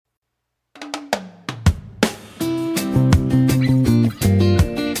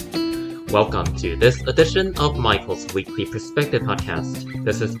Welcome to this edition of Michael's Weekly Perspective Podcast.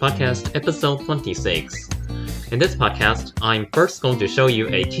 This is podcast episode 26. In this podcast, I'm first going to show you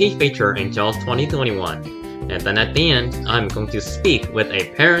a key feature in JAWS 2021. And then at the end, I'm going to speak with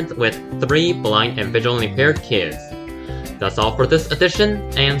a parent with 3 blind and visually impaired kids. That's all for this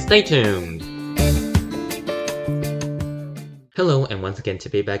edition, and stay tuned! Hello, and once again to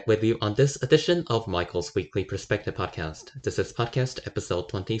be back with you on this edition of Michael's Weekly Perspective Podcast. This is podcast episode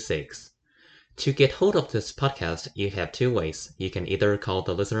 26. To get hold of this podcast, you have 2 ways. You can either call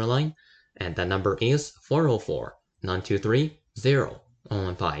the listener line, and that number is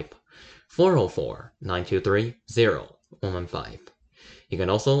 404-923-0115. 404-923-0115. You can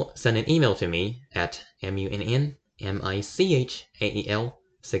also send an email to me at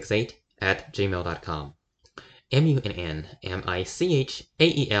munnmichael68@gmail.com.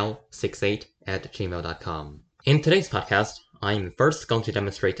 munnmichael68@gmail.com. In today's podcast, I'm first going to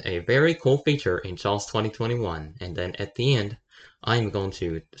demonstrate a very cool feature in JAWS 2021, and then at the end, I'm going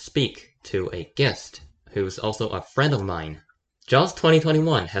to speak to a guest who's also a friend of mine. JAWS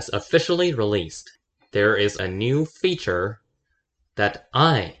 2021 has officially released. There is a new feature that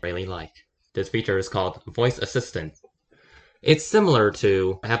I really like. This feature is called Voice Assistant. It's similar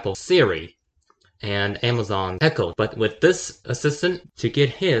to Apple Siri and Amazon Echo, but with this assistant, to get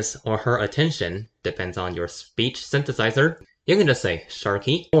his or her attention, depends on your speech synthesizer, you can just say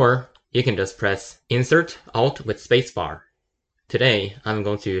Sharky, or you can just press Insert Alt with spacebar. Today, I'm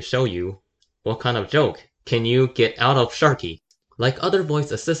going to show you what kind of joke can you get out of Sharky. Like other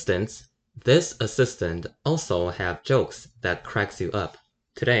voice assistants, this assistant also have jokes that cracks you up.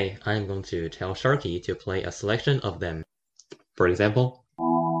 Today, I'm going to tell Sharky to play a selection of them. For example,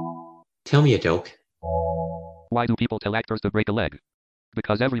 tell me a joke. Why do people tell actors to break a leg?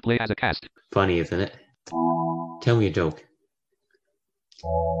 Because every play has a cast. Funny, isn't it? Tell me a joke.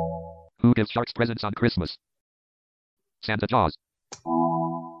 Who gives sharks presents on Christmas? Santa Claus.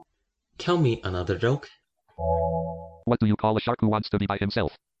 Tell me another joke. What do you call a shark who wants to be by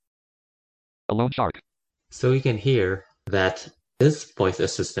himself? A lone shark. So you can hear that this voice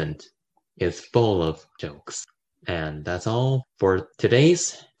assistant is full of jokes. And that's all for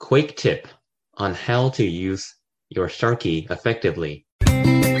today's quick tip on how to use your Sharky effectively.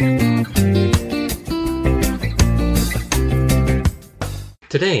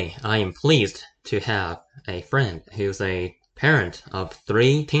 Today, I am pleased to have a friend who's a parent of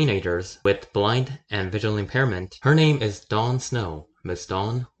 3 teenagers with blind and visual impairment. Her name is Dawn Snow. Ms.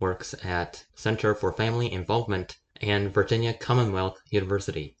 Dawn works at Center for Family Involvement and Virginia Commonwealth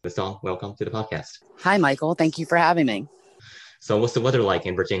University. Ms. Dawn, welcome to the podcast. Hi, Michael. Thank you for having me. So what's the weather like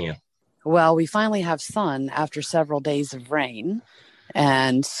in Virginia? Well, we finally have sun after several days of rain,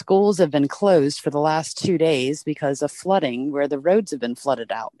 and schools have been closed for the last 2 days because of flooding where the roads have been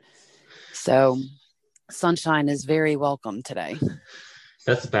flooded out. So sunshine is very welcome today.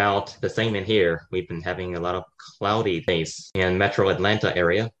 That's about the same in here. We've been having a lot of cloudy days in Metro Atlanta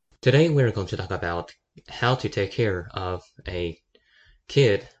area. Today we're going to talk about how to take care of a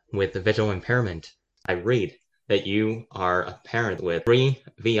kid with visual impairment. I read that you are a parent with 3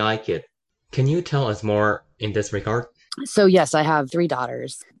 VI kids. Can you tell us more in this regard? So yes, I have 3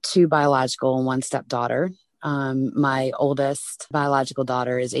 daughters, 2 biological and 1 stepdaughter. My oldest biological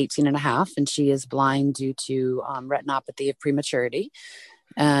daughter is 18 and a half, and she is blind due to retinopathy of prematurity.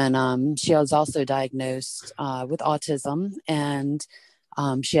 And she was also diagnosed with autism, and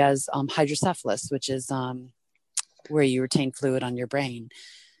she has hydrocephalus, which is where you retain fluid on your brain.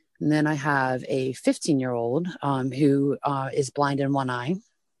 And then I have a 15-year-old who is blind in 1 eye,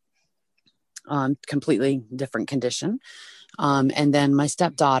 completely different condition. And then my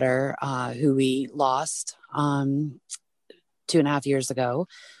stepdaughter, who we lost 2.5 years ago,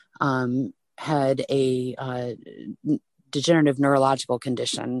 had a degenerative neurological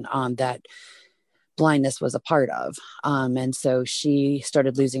condition that blindness was a part of. And so she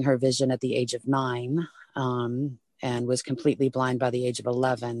started losing her vision at the age of 9 and was completely blind by the age of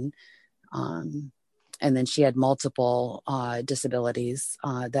 11. And then she had multiple disabilities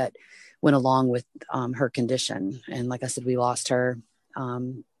that went along with her condition. And like I said, we lost her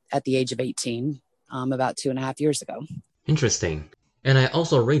at the age of 18 about 2.5 years ago. Interesting. And I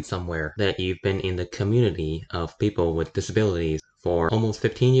also read somewhere that you've been in the community of people with disabilities for almost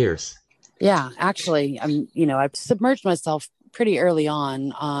 15 years. Yeah, actually, I've submerged myself pretty early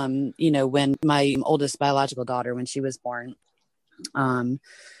on, when my oldest biological daughter, when she was born,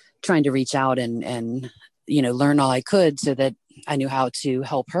 trying to reach out and learn all I could so that I knew how to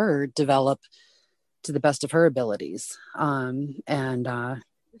help her develop to the best of her abilities. So,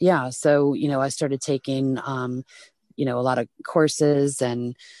 I started taking, a lot of courses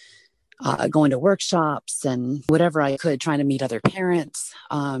and going to workshops and whatever I could, trying to meet other parents,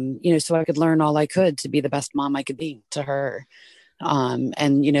 so I could learn all I could to be the best mom I could be to her. And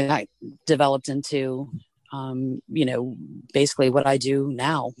that developed into, basically what I do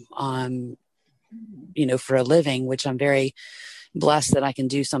now, for a living, which I'm very blessed that I can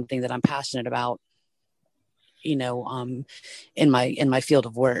do something that I'm passionate about, in my field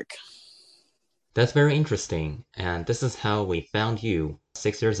of work. That's very interesting. And this is how we found you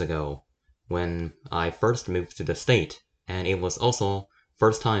 6 years ago when I first moved to the state. And it was also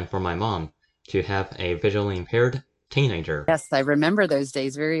first time for my mom to have a visually impaired teenager. Yes, I remember those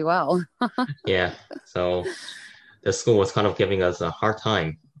days very well. Yeah, so the school was kind of giving us a hard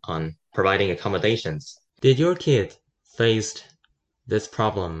time on providing accommodations. Did your kid face this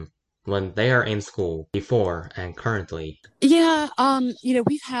problem when they are in school before and currently? Yeah,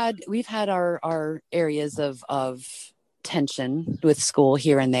 we've had our areas of tension with school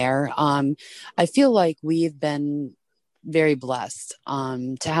here and there. I feel like we've been very blessed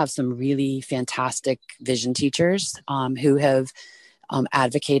to have some really fantastic vision teachers who have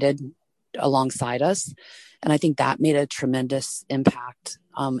advocated alongside us. And I think that made a tremendous impact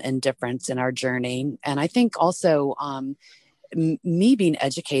and difference in our journey. And I think also me being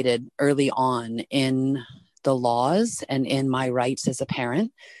educated early on in the laws and in my rights as a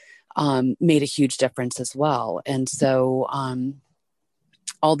parent made a huge difference as well. And so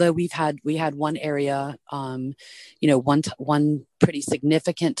although we had one area, one pretty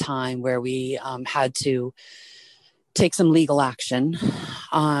significant time where we had to take some legal action.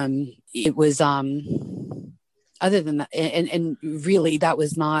 It was other than that, and really that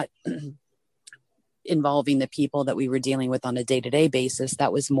was not involving the people that we were dealing with on a day-to-day basis.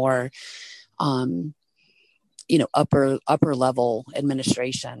 That was more upper level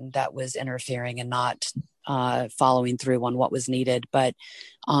administration that was interfering and not following through on what was needed. But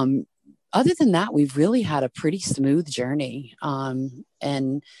other than that, we've really had a pretty smooth journey.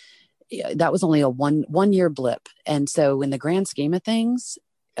 And that was only a one year blip. And so in the grand scheme of things,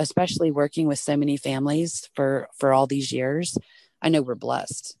 especially working with so many families for all these years, I know we're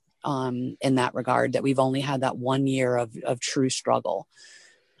blessed in that regard, that we've only had that 1 year of true struggle.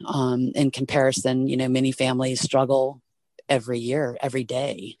 In comparison, many families struggle every year, every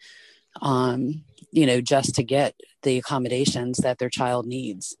day, just to get the accommodations that their child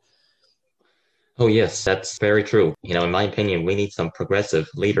needs. Oh, yes, that's very true. In my opinion, we need some progressive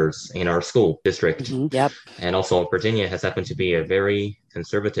leaders in our school district. Mm-hmm. Yep. And also, Virginia has happened to be a very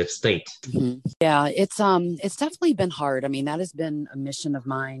conservative state. Mm-hmm. Yeah, it's definitely been hard. I mean, that has been a mission of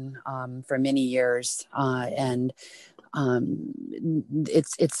mine for many years, and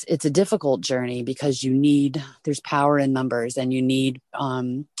it's a difficult journey because there's power in numbers, and you need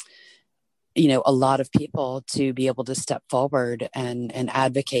a lot of people to be able to step forward and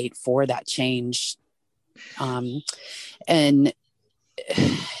advocate for that change. And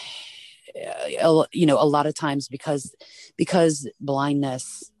a lot of times because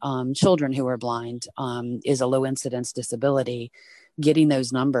blindness, children who are blind, is a low incidence disability, getting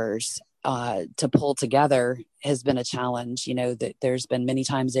those numbers to pull together has been a challenge. That there's been many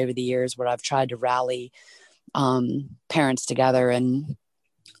times over the years where I've tried to rally parents together, and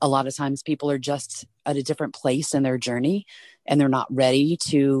a lot of times people are just at a different place in their journey and they're not ready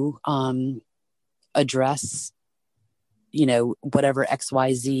to address, whatever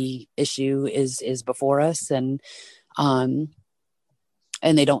XYZ issue is before us. And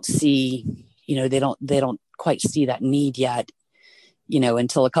they don't see, they don't quite see that need yet,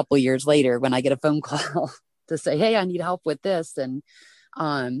 until a couple of years later when I get a phone call to say, hey, I need help with this. And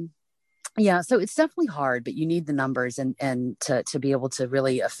yeah, so it's definitely hard, but you need the numbers and to be able to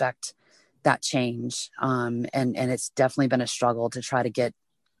really affect that change. And it's definitely been a struggle to try to get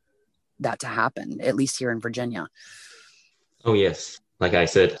that to happen, at least here in Virginia. Oh, yes. Like I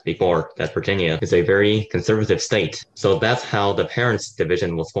said before, that Virginia is a very conservative state. So that's how the Parents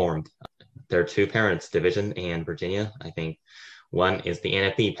Division was formed. There are two Parents Division in Virginia. I think one is the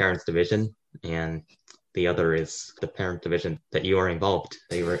NFB Parents Division, and the other is the Parent Division that you were involved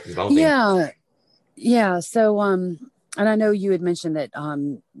in. Yeah. So, and I know you had mentioned that,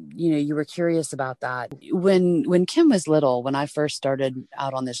 you were curious about that. When Kim was little, when I first started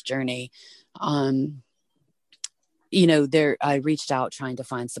out on this journey, I reached out trying to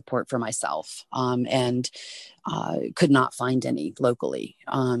find support for myself, and could not find any locally.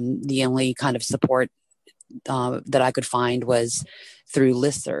 The only kind of support that I could find was through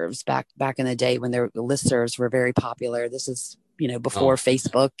listservs back in the day when their listservs were very popular. This is, before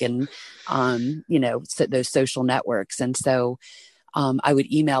Facebook and, those social networks. And so I would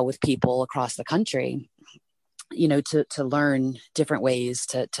email with people across the country to learn different ways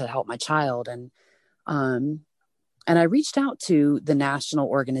to help my child. And I reached out to the national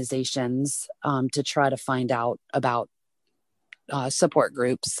organizations to try to find out about support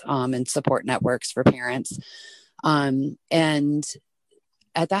groups and support networks for parents. And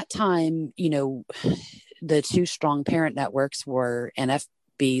at that time, the two strong parent networks were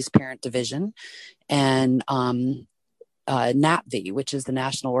NFB's Parent Division and NAPV, which is the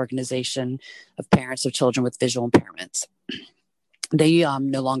National Organization of Parents of Children with Visual Impairments. They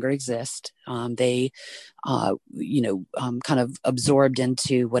no longer exist. They, kind of absorbed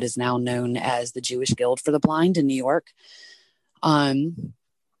into what is now known as the Jewish Guild for the Blind in New York.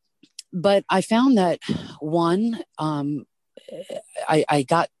 But I found that one, I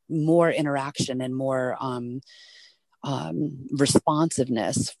got more interaction and more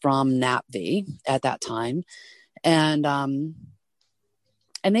responsiveness from NAPV at that time. And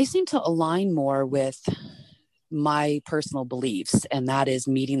they seem to align more with my personal beliefs, and that is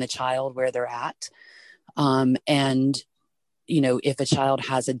meeting the child where they're at. And, if a child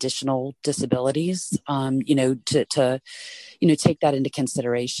has additional disabilities, to take that into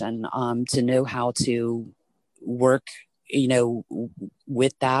consideration, to know how to work,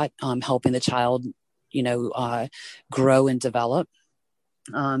 with that, helping the child, grow and develop.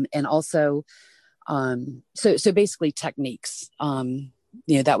 And also, so basically techniques,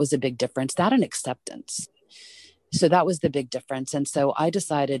 that was a big difference, that and acceptance. So that was the big difference. And so I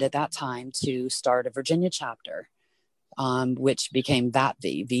decided at that time to start a Virginia chapter, which became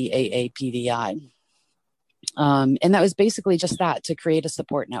VAPVI, VAAPVI. And that was basically just that, to create a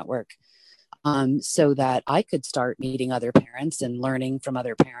support network, so that I could start meeting other parents and learning from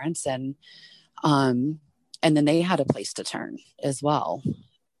other parents. And then they had a place to turn as well.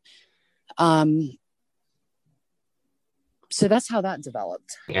 So that's how that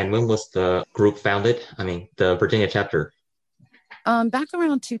developed. And when was the group founded? I mean, the Virginia chapter? Back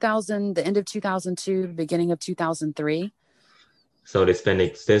around 2000, the end of 2002, beginning of 2003. So it's been in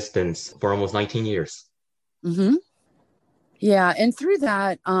existence for almost 19 years. Mm-hmm. Yeah. And through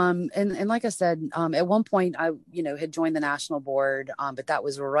that, and like I said, at one point I, had joined the national board, but that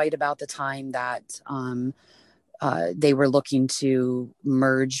was right about the time that, they were looking to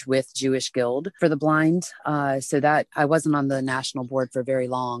merge with Jewish Guild for the Blind. So that I wasn't on the national board for very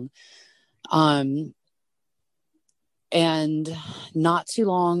long. And not too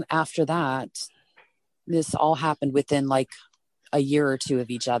long after that, this all happened within like a year or two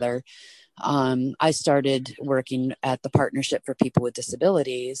of each other. I started working at the Partnership for People with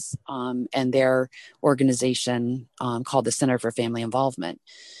Disabilities, and their organization called the Center for Family Involvement.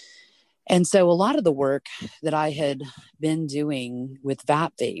 And so a lot of the work that I had been doing with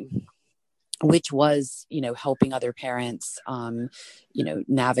VAPV, which was, helping other parents,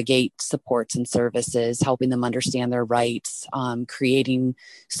 navigate supports and services, helping them understand their rights, creating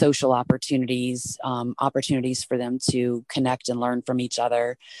social opportunities, opportunities for them to connect and learn from each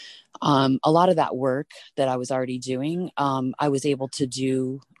other. A lot of that work that I was already doing, I was able to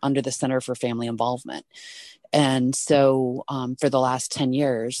do under the Center for Family Involvement. And so for the last 10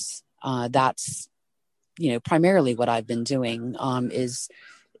 years, that's, primarily what I've been doing, is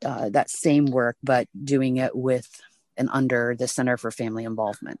that same work, but doing it with and under the Center for Family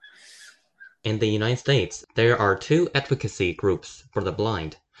Involvement. In the United States, there are two advocacy groups for the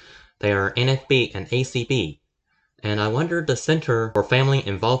blind. They are NFB and ACB. And I wonder, the Center for Family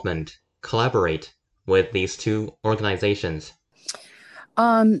Involvement collaborate with these two organizations?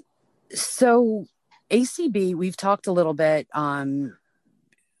 So ACB, we've talked a little bit, and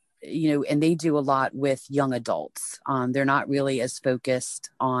they do a lot with young adults. They're not really as focused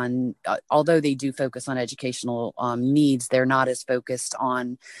on, although they do focus on educational needs, they're not as focused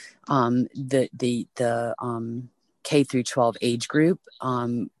on the K through 12 age group,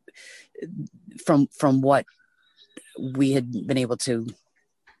 from what we had been able to,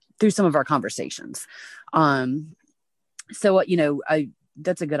 through some of our conversations. So,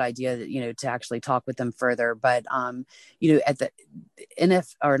 that's a good idea, to actually talk with them further. But, at the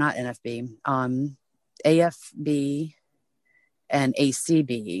AFB and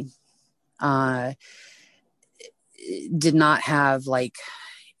ACB did not have like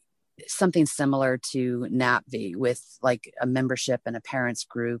something similar to NAPV with like a membership and a parents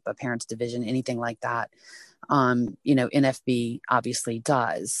group, a parents division, anything like that. NFB obviously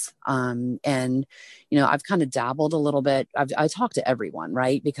does. And, I've kind of dabbled a little bit. I talk to everyone,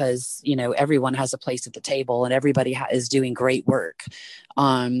 right? Because, everyone has a place at the table and everybody is doing great work.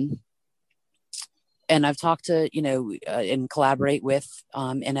 And I've talked to, and collaborate with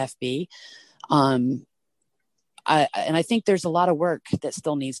NFB. And I think there's a lot of work that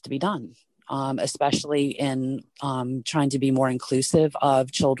still needs to be done. especially in trying to be more inclusive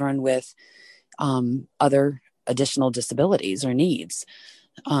of children with other additional disabilities or needs.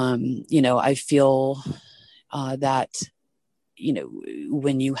 I feel that,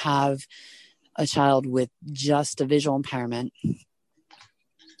 when you have a child with just a visual impairment,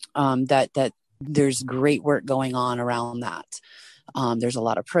 that there's great work going on around that. There's a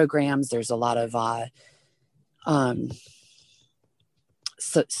lot of programs, there's a lot of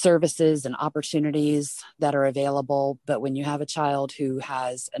services and opportunities that are available. But when you have a child who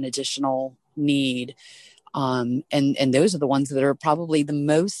has an additional need, and those are the ones that are probably the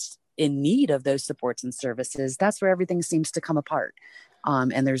most in need of those supports and services, that's where everything seems to come apart.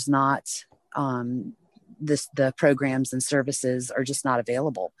 And there's not the programs and services are just not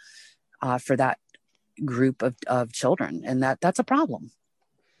available for that group of children, and that's a problem.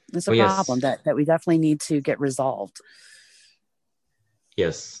 It's a problem that we definitely need to get resolved.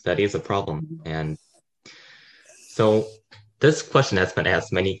 Yes, that is a problem. And so this question has been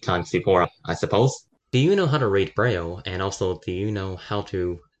asked many times before, I suppose. Do you know how to read Braille? And also, do you know how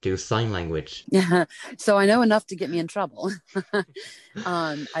to do sign language? Yeah, so I know enough to get me in trouble.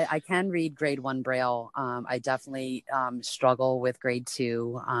 I can read grade 1 Braille. I definitely struggle with grade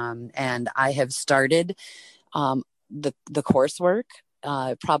 2. And I have started the coursework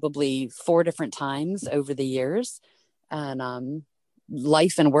probably 4 different times over the years. And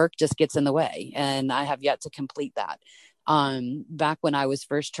life and work just gets in the way. And I have yet to complete that. Back when I was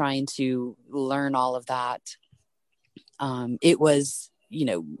first trying to learn all of that, it was,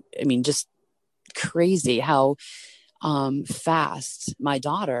 just crazy how fast my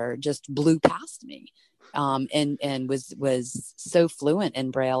daughter just blew past me, and was so fluent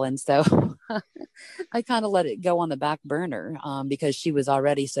in Braille. And so I kind of let it go on the back burner because she was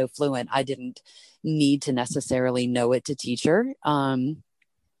already so fluent. I didn't need to necessarily know it to teach her.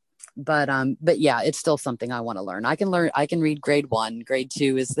 But yeah, it's still something I want to learn. I can read grade 1. Grade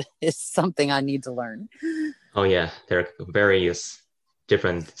 2 is something I need to learn. Oh yeah, there are various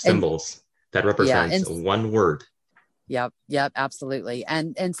different symbols that represents one word. Yep, absolutely.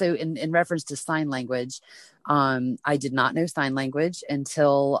 And so in reference to sign language, I did not know sign language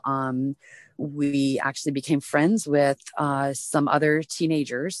until we actually became friends with some other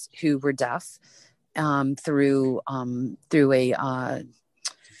teenagers who were deaf through a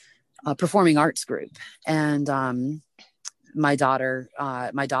performing arts group. And my daughters,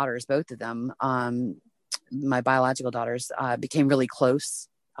 both of them, my biological daughters, became really close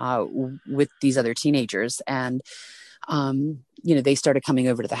with these other teenagers. And they started coming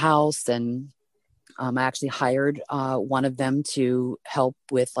over to the house, and I actually hired one of them to help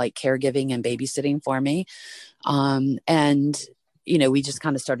with like caregiving and babysitting for me. And we just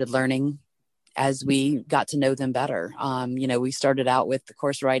kind of started learning as we got to know them better. We started out with, of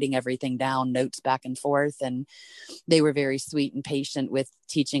course, writing everything down, notes back and forth, and they were very sweet and patient with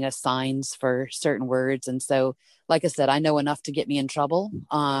teaching us signs for certain words. And so, like I said, I know enough to get me in trouble,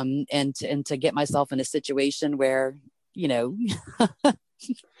 and to get myself in a situation where,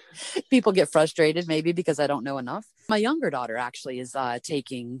 people get frustrated maybe because I don't know enough. My younger daughter actually is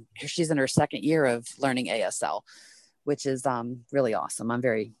she's in her 2nd year of learning ASL, which is really awesome. I'm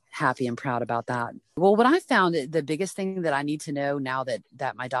very happy and proud about that. Well, what I found, the biggest thing that I need to know now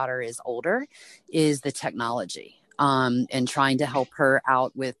that my daughter is older is the technology. And trying to help her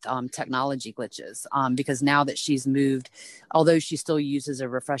out with technology glitches, because now that she's moved, although she still uses a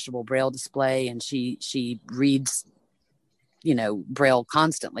refreshable Braille display and she reads, Braille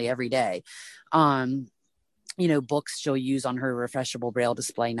constantly every day, books she'll use on her refreshable Braille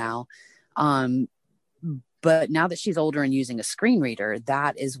display now. But now that she's older and using a screen reader,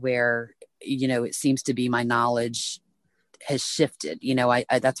 that is where, it seems to be my knowledge has shifted.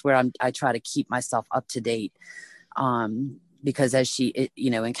 That's where I try to keep myself up to date. Because as she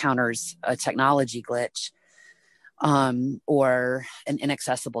encounters a technology glitch, or an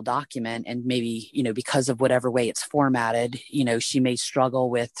inaccessible document, and maybe, because of whatever way it's formatted, she may struggle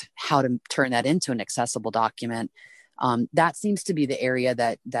with how to turn that into an accessible document. That seems to be the area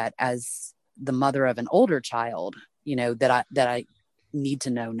that as the mother of an older child, that I need to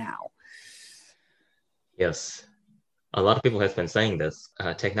know now. Yes. A lot of people have been saying this.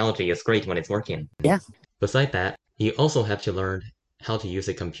 Technology is great when it's working. Yeah. Beside that, you also have to learn how to use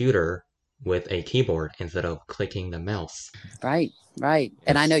a computer with a keyboard instead of clicking the mouse. Right.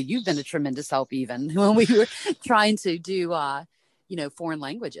 And I know you've been a tremendous help even when we were trying to do, foreign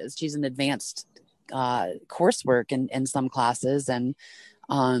languages. She's an advanced coursework in some classes, and,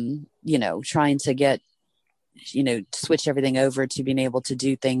 trying to get, switch everything over to being able to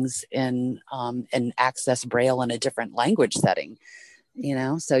do things in and access Braille in a different language setting.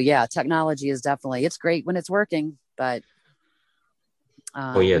 So yeah, technology is definitely, it's great when it's working, but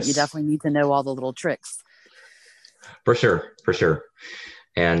Oh you yes, definitely need to know all the little tricks. for sure, for sure.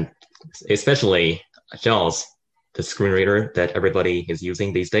 And especially JAWS, the screen reader that everybody is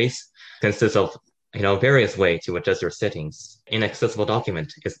using these days, consists of various ways to adjust your settings. Inaccessible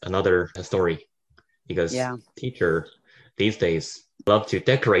document is another story because Yeah. teacher these days love to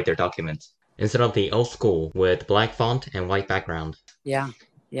decorate their document instead of the old school with black font and white background. Yeah.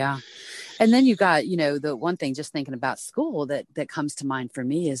 Yeah. And then you got, the one thing just thinking about school that comes to mind for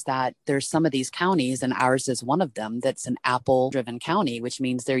me is that there's some of these counties, and ours is one of them, that's an Apple driven county, which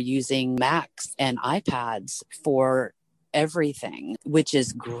means they're using Macs and iPads for everything, which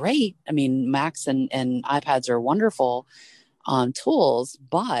is great. I mean, Macs and iPads are wonderful tools,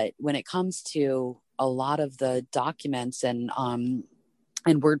 but when it comes to a lot of the documents and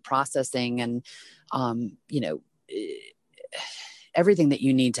word processing and everything that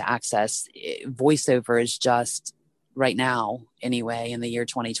you need to access, voiceover is just right now anyway in the year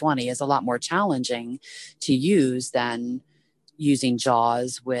 2020 is a lot more challenging to use than using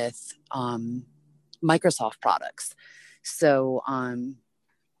JAWS with Microsoft products. So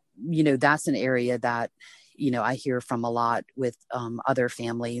that's an area that I hear from a lot with other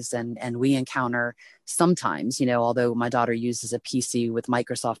families, and we encounter sometimes, although my daughter uses a PC with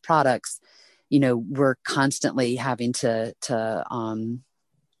Microsoft products, we're constantly having to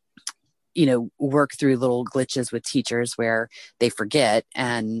work through little glitches with teachers where they forget,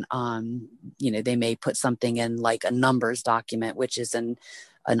 and they may put something in like a numbers document, which is an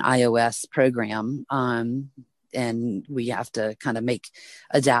iOS program, and we have to kind of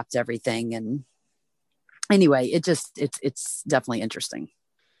adapt everything. And anyway, it's definitely interesting.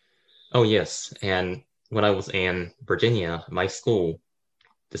 Oh yes, and when I was in Virginia, my school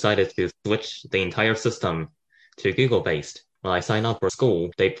decided to switch the entire system to Google based. When I signed up for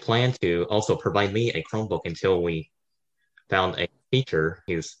school, they plan to also provide me a Chromebook until we found a teacher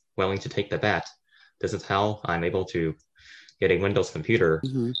who's willing to take the bet. This is how I'm able to get a Windows computer.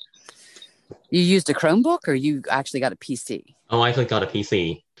 Mm-hmm. You used a Chromebook, or you actually got a PC? Oh, I actually got a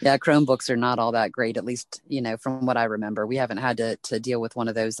PC. Yeah, Chromebooks are not all that great, at least, from what I remember. We haven't had to deal with one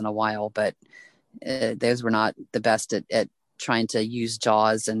of those in a while, but those were not the best at trying to use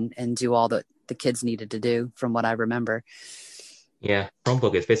JAWS and do all that the kids needed to do, from what I remember. Yeah,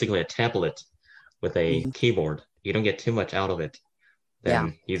 Chromebook is basically a tablet with a Mhm. keyboard. You don't get too much out of it Yeah,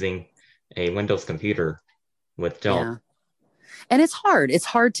 than using a Windows computer with JAWS. yeah. And it's hard. It's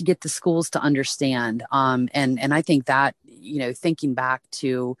hard to get the schools to understand. And I think that, thinking back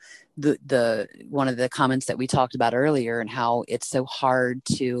to the one of the comments that we talked about earlier, and how it's so hard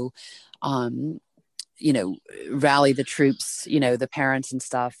to um, rally the troops, the parents and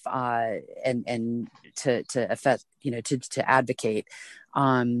stuff, and to affect, to advocate,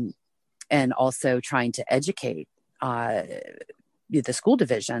 and also trying to educate the school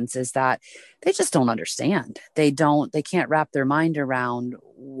divisions, is that they just don't understand. They can't wrap their mind around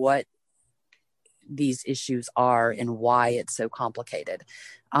what these issues are and why it's so complicated.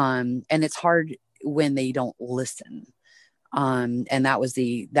 And it's hard when they don't listen. And that was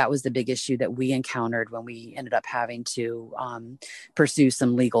the big issue that we encountered when we ended up having to pursue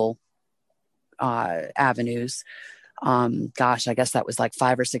some legal avenues. Gosh, I guess that was like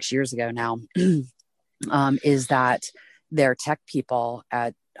 5 or 6 years ago now. Is that their tech people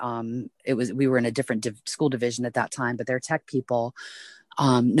at we were in a different school division at that time, but their tech people,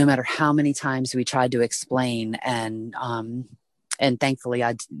 no matter how many times we tried to explain, and thankfully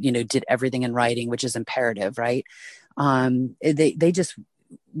I did everything in writing, which is imperative, right? They just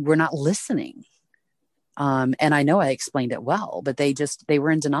were not listening. And I know I explained it well, but they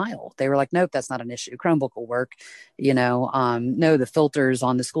were in denial. They were like, nope, that's not an issue. Chromebook will work. No, the filters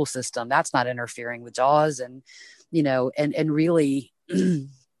on the school system, that's not interfering with JAWS. And, and really,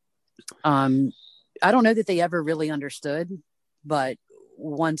 I don't know that they ever really understood, but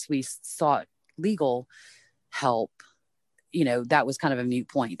once we sought legal help, that was kind of a moot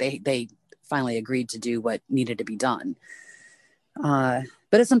point. They finally agreed to do what needed to be done.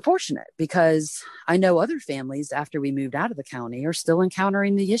 But it's unfortunate because I know other families after we moved out of the county are still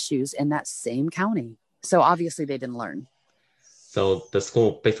encountering the issues in that same county. So obviously they didn't learn. So the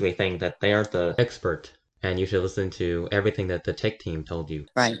school basically think that they are the expert and you should listen to everything that the tech team told you.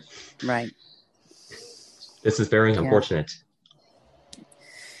 Right. Right. This is very Yeah. unfortunate.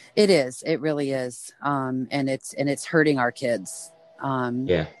 It is. It really is. And it's hurting our kids.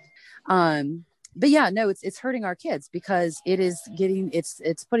 Yeah. But yeah, no, it's hurting our kids because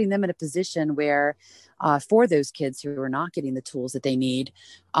it's putting them in a position where, for those kids who are not getting the tools that they need,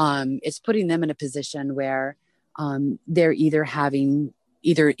 it's putting them in a position where they're either having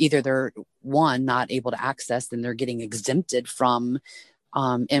either they're one not able to access and they're getting exempted from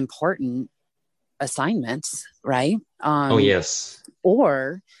important assignments, right? Oh, yes.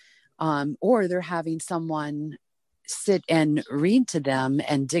 Or they're having someone sit and read to them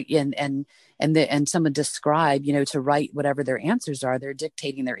and someone describe, to write whatever their answers are. They're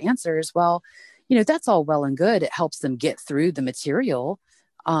dictating their answers. Well, that's all well and good. It helps them get through the material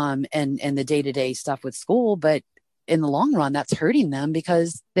and the day-to-day stuff with school, but in the long run, that's hurting them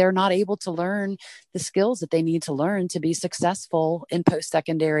because they're not able to learn the skills that they need to learn to be successful in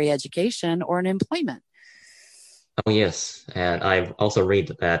post-secondary education or in employment. Oh, yes. And I've also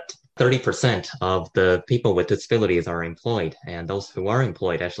read that 30% of the people with disabilities are employed, and those who are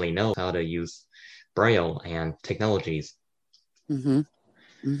employed actually know how to use Braille and technologies. Mm-hmm.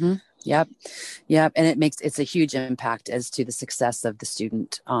 Mm-hmm. Yep. And it's a huge impact as to the success of the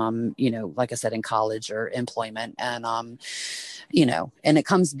student, like I said, in college or employment. And, and it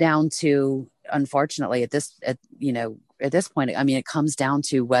comes down to, unfortunately, at this point, it comes down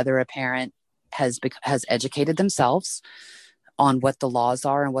to whether a parent has educated themselves on what the laws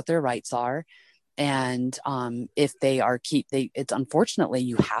are and what their rights are. And if they are it's unfortunately,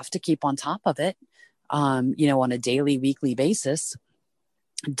 you have to keep on top of it, on a daily, weekly basis.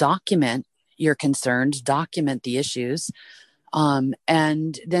 Document your concerns, document the issues, and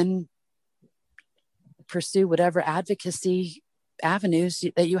then pursue whatever advocacy avenues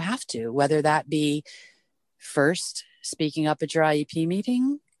that you have to, whether that be first speaking up at your IEP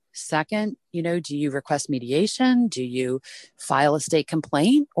meeting, second, do you request mediation? Do you file a state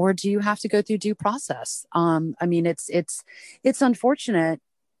complaint, or do you have to go through due process? It's unfortunate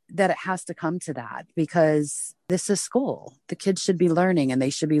that it has to come to that, because this is school. The kids should be learning, and they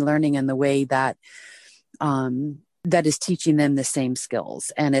should be learning in the way that that is teaching them the same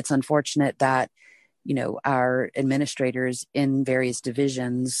skills. And it's unfortunate that, our administrators in various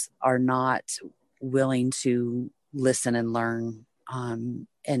divisions are not willing to listen and learn and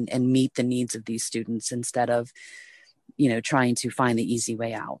meet the needs of these students instead of, trying to find the easy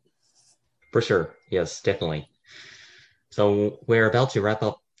way out. For sure. Yes, definitely. So we're about to wrap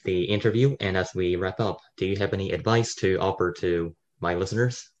up the interview, and as we wrap up, do you have any advice to offer to my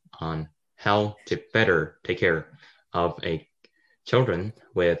listeners on how to better take care of children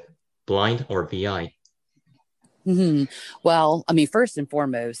with blind or VI? Mm-hmm. Well, first and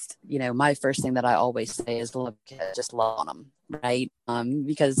foremost, my first thing that I always say is just love on them, right?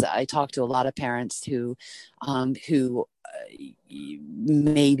 Because I talk to a lot of parents who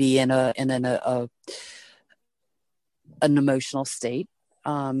may be in an emotional state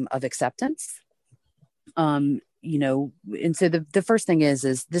of acceptance, and so the first thing is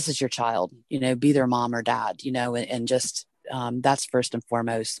this is your child, be their mom or dad, and just that's first and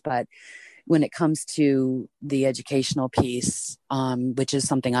foremost. But when it comes to the educational piece, which is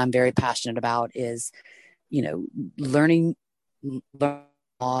something I'm very passionate about, is learning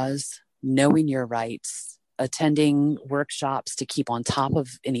laws, knowing your rights, attending workshops to keep on top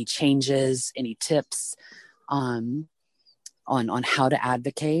of any changes, any tips on how to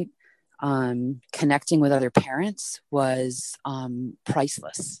advocate. Connecting with other parents was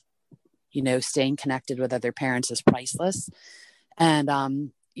priceless. Staying connected with other parents is priceless.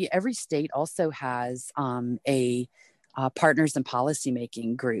 And every state also has a partners in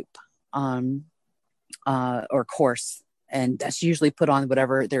policymaking group or course, and that's usually put on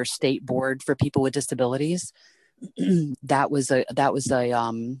whatever their state board for people with disabilities. That was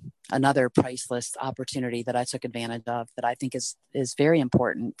another priceless opportunity that I took advantage of, that I think is very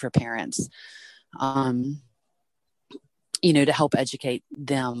important for parents, to help educate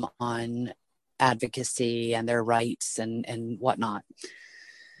them on advocacy and their rights and whatnot.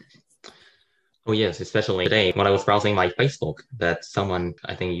 Oh, yes, especially today when I was browsing my Facebook, that someone,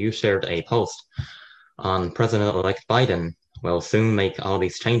 I think you shared a post on President-elect Biden will soon make all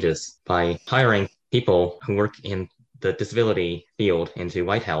these changes by hiring people who work in the disability field into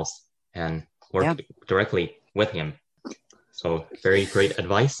White House and work directly with him. So very great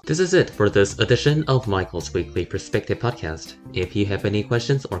advice. This is it for this edition of Michael's Weekly Perspective Podcast. If you have any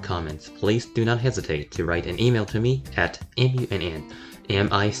questions or comments, please do not hesitate to write an email to me at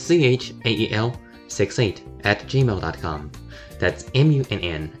munnmichael68@gmail.com. That's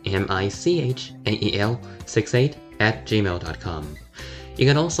munnmichael68@gmail.com. You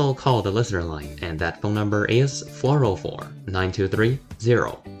can also call the listener line, and that phone number is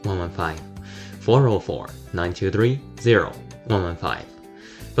 404-923-0115. 404-923-0115.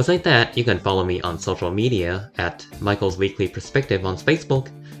 Besides that, you can follow me on social media at Michael's Weekly Perspective on Facebook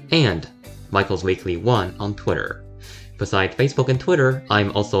and Michael's Weekly 1 on Twitter. Besides Facebook and Twitter,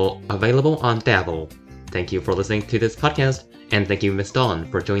 I'm also available on Dabble. thank you for listening to this podcast, and thank you, Miss Dawn,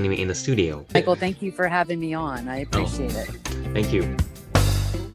 for joining me in the studio. Michael, thank you for having me on. I appreciate it. Thank you.